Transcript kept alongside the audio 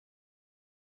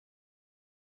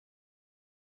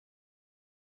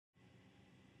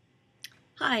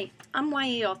Hi, I'm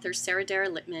YA author Sarah Darer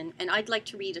Littman, and I'd like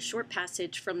to read a short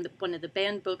passage from one of the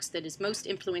banned books that has most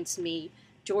influenced me,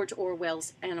 George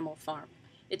Orwell's Animal Farm.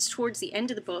 It's towards the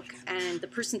end of the book, and the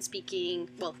person speaking,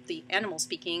 well, the animal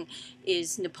speaking,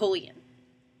 is Napoleon.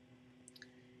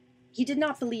 He did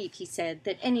not believe, he said,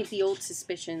 that any of the old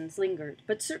suspicions lingered,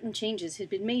 but certain changes had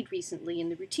been made recently in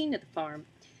the routine of the farm,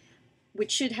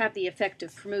 which should have the effect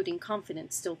of promoting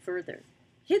confidence still further.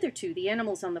 Hitherto, the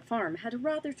animals on the farm had a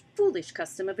rather foolish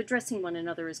custom of addressing one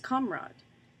another as comrade.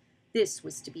 This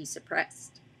was to be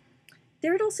suppressed.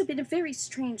 There had also been a very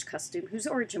strange custom, whose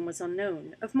origin was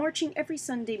unknown, of marching every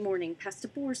Sunday morning past a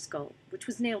boar skull, which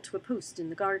was nailed to a post in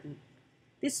the garden.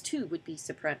 This too would be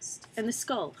suppressed, and the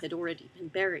skull had already been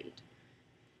buried.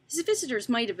 His visitors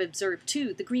might have observed,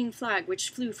 too, the green flag which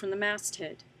flew from the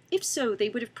masthead. If so, they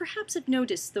would have perhaps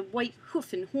noticed the white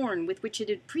hoof and horn with which it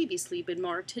had previously been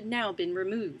marked had now been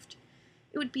removed.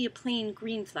 It would be a plain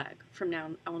green flag from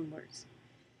now onwards.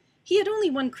 He had only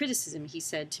one criticism, he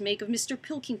said, to make of Mr.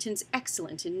 Pilkington's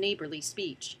excellent and neighborly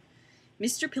speech.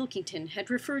 Mr. Pilkington had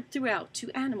referred throughout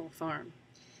to Animal Farm.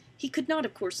 He could not,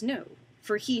 of course, know,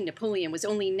 for he, Napoleon, was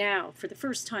only now, for the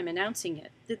first time announcing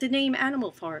it, that the name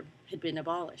Animal Farm had been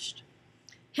abolished.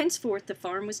 Henceforth the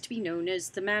farm was to be known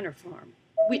as the Manor Farm,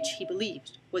 which, he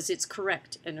believed, was its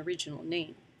correct and original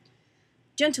name.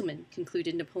 Gentlemen,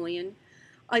 concluded Napoleon,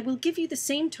 I will give you the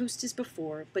same toast as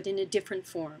before, but in a different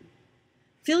form.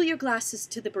 Fill your glasses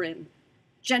to the brim.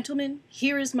 Gentlemen,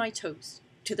 here is my toast,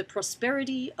 to the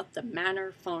prosperity of the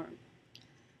Manor Farm.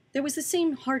 There was the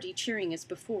same hearty cheering as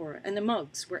before, and the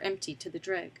mugs were emptied to the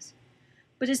dregs.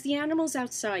 But as the animals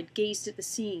outside gazed at the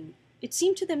scene, it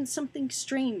seemed to them something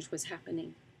strange was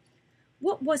happening.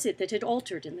 What was it that had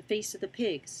altered in the face of the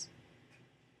pigs?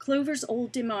 Clover's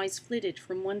old dim eyes flitted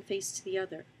from one face to the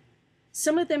other.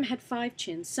 Some of them had 5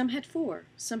 chins, some had 4,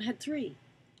 some had 3.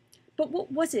 But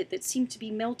what was it that seemed to be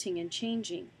melting and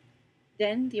changing?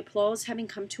 Then, the applause having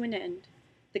come to an end,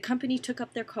 the company took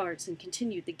up their cards and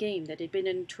continued the game that had been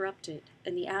interrupted,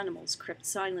 and the animals crept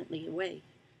silently away.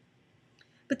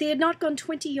 But they had not gone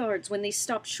 20 yards when they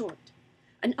stopped short.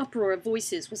 An uproar of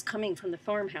voices was coming from the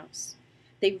farmhouse.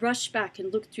 They rushed back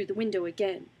and looked through the window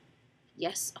again.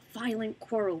 Yes, a violent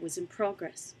quarrel was in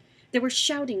progress. There were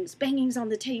shoutings, bangings on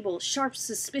the table, sharp,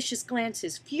 suspicious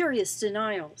glances, furious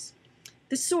denials.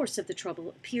 The source of the trouble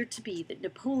appeared to be that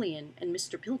Napoleon and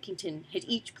Mr. Pilkington had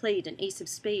each played an ace of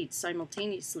spades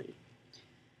simultaneously.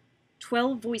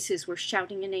 12 voices were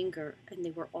shouting in anger, and they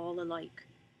were all alike.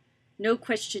 No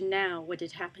question now what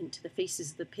had happened to the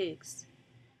faces of the pigs.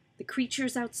 The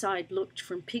creatures outside looked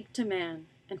from pig to man,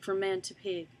 and from man to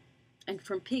pig, and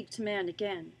from pig to man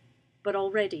again, but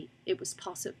already it was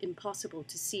impossible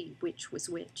to see which was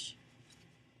which.